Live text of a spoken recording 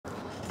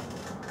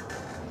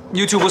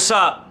YouTube, what's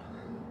up?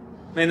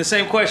 Man, the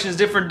same questions,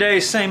 different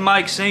days, same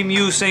mic, same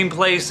you, same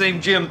place,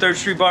 same gym, 3rd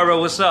Street Barbell,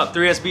 what's up?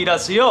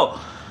 3sb.co.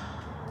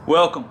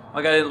 Welcome.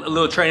 I got a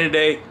little training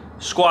today.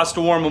 Squats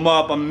to warm them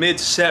up. I'm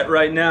mid-set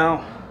right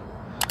now.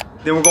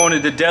 Then we're going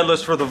into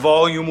deadlifts for the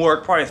volume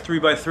work, probably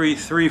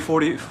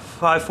 3x3,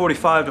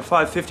 545 to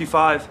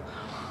 555.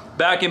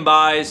 Back and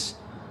buys,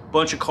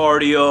 bunch of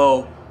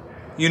cardio.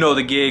 You know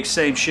the gig,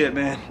 same shit,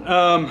 man.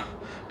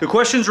 The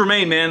questions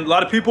remain, man. A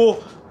lot of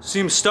people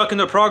seem stuck in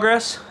their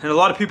progress, and a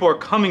lot of people are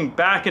coming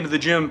back into the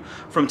gym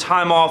from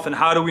time off, and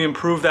how do we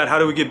improve that? How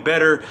do we get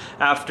better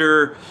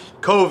after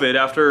COVID,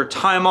 after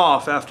time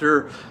off,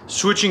 after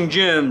switching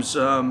gyms,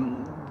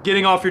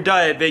 getting off your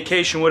diet,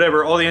 vacation,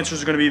 whatever? All the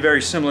answers are going to be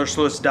very similar,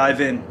 so let's dive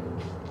in.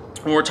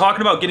 When we're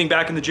talking about getting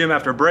back in the gym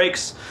after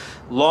breaks,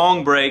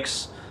 long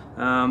breaks,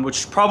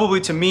 which probably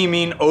to me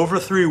mean over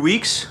 3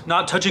 weeks,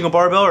 not touching a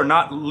barbell or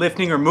not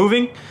lifting or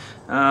moving.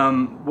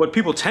 What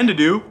people tend to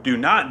do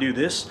not do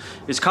this,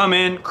 is come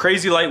in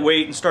crazy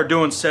lightweight and start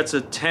doing sets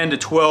of 10 to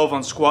 12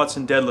 on squats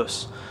and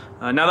deadlifts.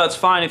 Now that's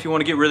fine if you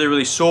want to get really,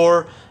 really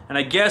sore. And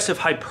I guess if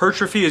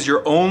hypertrophy is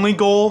your only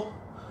goal,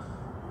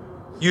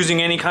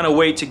 using any kind of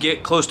weight to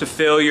get close to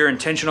failure and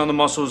tension on the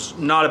muscles,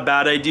 not a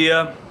bad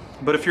idea.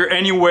 But if you're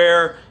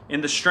anywhere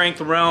in the strength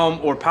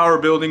realm or power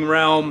building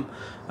realm,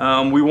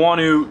 we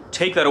want to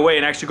take that away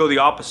and actually go the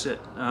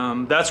opposite.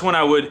 That's when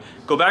I would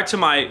go back to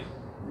my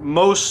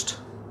most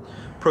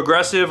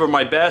progressive or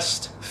my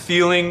best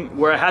feeling,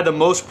 where I had the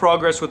most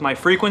progress with my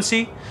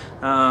frequency,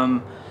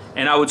 and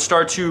I would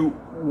start to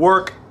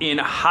work in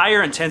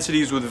higher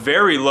intensities with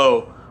very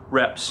low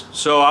reps.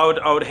 So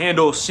I would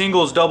handle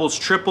singles, doubles,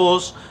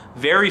 triples,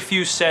 very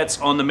few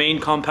sets on the main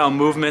compound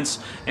movements,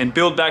 and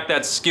build back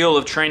that skill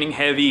of training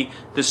heavy,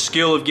 the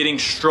skill of getting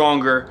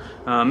stronger,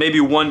 maybe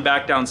one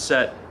back down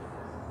set.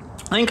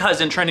 I think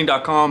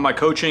KaizenTraining.com, my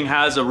coaching,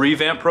 has a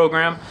revamp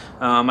program.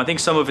 I think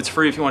some of it's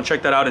free if you want to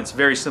check that out. It's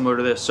very similar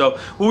to this. So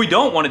what we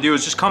don't want to do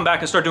is just come back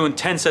and start doing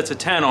 10 sets of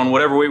 10 on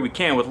whatever weight we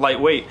can with light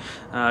weight.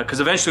 Because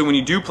eventually when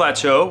you do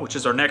plateau, which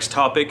is our next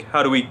topic,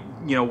 how do we,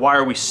 why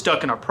are we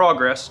stuck in our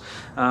progress?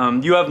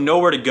 You have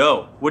nowhere to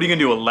go. What are you gonna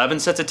do, 11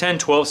 sets of 10,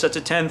 12 sets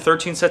of 10,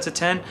 13 sets of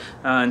 10,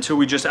 until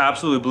we just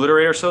absolutely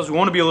obliterate ourselves? We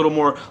wanna be a little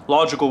more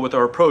logical with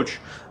our approach.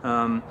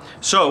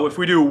 So if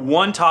we do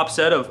one top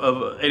set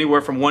of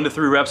anywhere from 1 to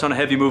 3 reps on a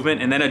heavy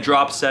movement, and then a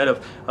drop set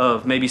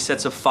of maybe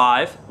sets of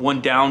 5, one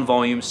down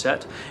volume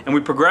set, and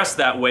we progress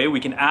that way, we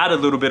can add a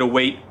little bit of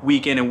weight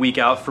week in and week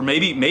out for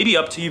maybe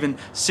up to even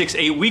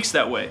 6-8 weeks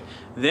that way.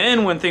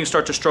 Then when things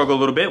start to struggle a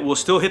little bit, we'll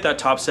still hit that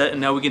top set, and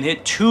now we can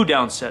hit 2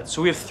 down sets.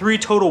 So we have 3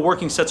 total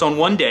working sets on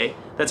one day.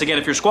 That's, again,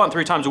 if you're squatting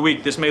 3 times a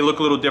week, this may look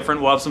a little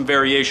different. We'll have some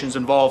variations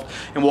involved,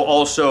 and we'll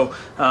also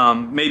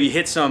maybe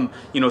hit some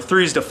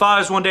 3s to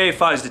 5s one day,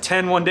 5s to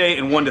 10 one day,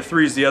 and 1 to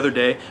 3s the other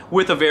day,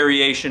 with a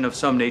variation of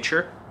some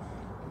nature.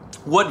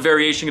 What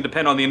variation can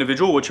depend on the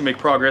individual, what you make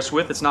progress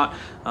with. It's not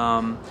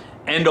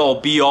end all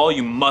be all.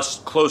 You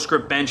must close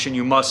grip bench and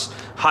you must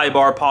high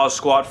bar pause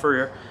squat for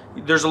your...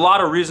 There's a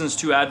lot of reasons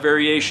to add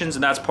variations,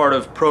 and that's part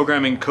of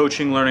programming,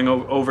 coaching, learning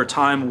over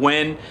time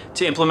when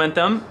to implement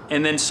them.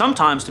 And then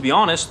sometimes, to be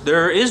honest,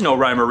 there is no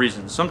rhyme or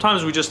reason.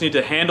 Sometimes we just need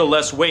to handle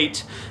less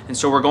weight, and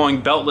so we're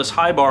going beltless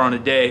high bar on a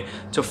day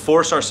to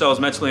force ourselves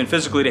mentally and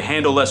physically to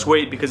handle less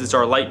weight, because it's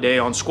our light day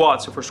on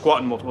squats if we're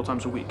squatting multiple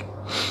times a week.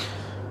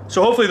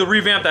 So hopefully the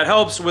revamp, that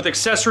helps. With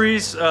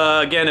accessories,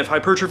 again, if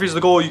hypertrophy is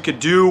the goal, you could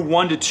do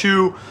 1 to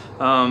 2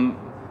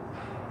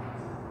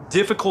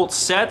 difficult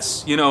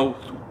sets,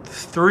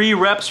 3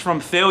 reps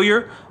from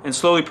failure, and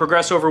slowly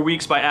progress over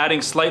weeks by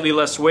adding slightly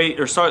less weight,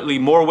 or slightly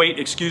more weight,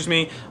 excuse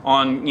me,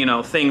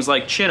 on things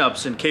like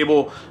chin-ups and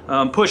cable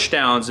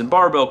push-downs and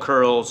barbell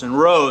curls and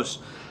rows.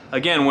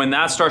 Again, when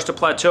that starts to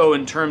plateau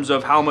in terms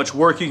of how much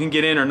work you can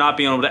get in or not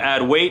being able to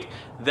add weight,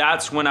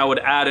 that's when I would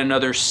add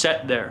another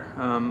set there.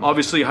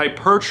 Obviously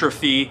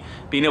hypertrophy,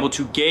 being able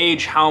to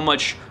gauge how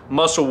much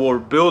muscle we're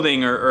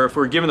building, or if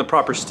we're given the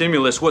proper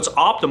stimulus, what's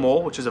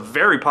optimal, which is a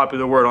very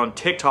popular word on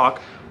TikTok,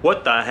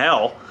 what the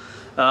hell,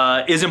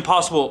 is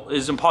impossible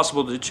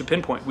to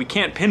pinpoint. We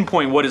can't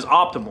pinpoint what is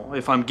optimal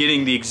if I'm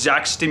getting the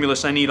exact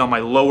stimulus I need on my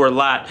lower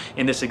lat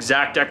in this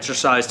exact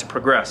exercise to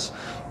progress.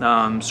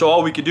 So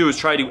all we could do is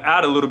try to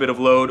add a little bit of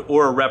load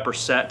or a rep or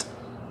set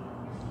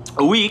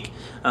a week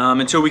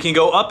until we can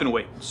go up in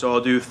weight. So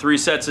I'll do 3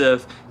 sets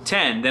of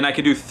 10, then I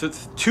could do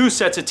 2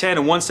 sets of 10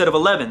 and 1 set of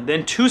 11,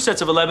 then 2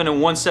 sets of 11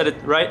 and 1 set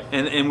of, right?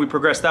 And we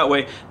progress that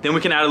way. Then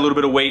we can add a little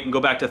bit of weight and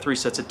go back to 3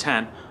 sets of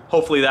 10.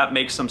 Hopefully that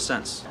makes some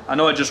sense. I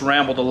know I just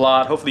rambled a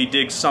lot. Hopefully you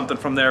dig something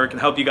from there. It can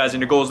help you guys in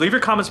your goals. Leave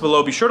your comments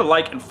below. Be sure to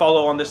like and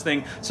follow on this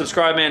thing.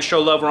 Subscribe, man.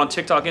 Show love. We're on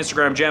TikTok,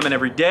 Instagram, jamming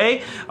every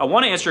day. I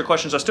want to answer your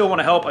questions. I still want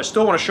to help. I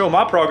still want to show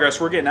my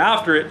progress. We're getting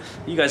after it.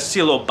 You guys see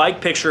a little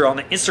bike picture on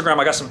the Instagram.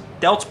 I got some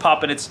delts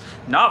popping. It's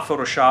not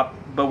Photoshop,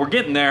 but we're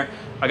getting there.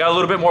 I got a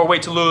little bit more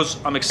weight to lose.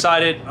 I'm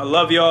excited. I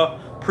love y'all.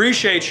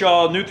 Appreciate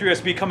y'all. New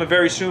 3SB coming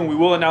very soon. We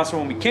will announce it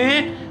when we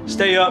can.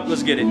 Stay up.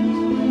 Let's get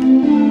it.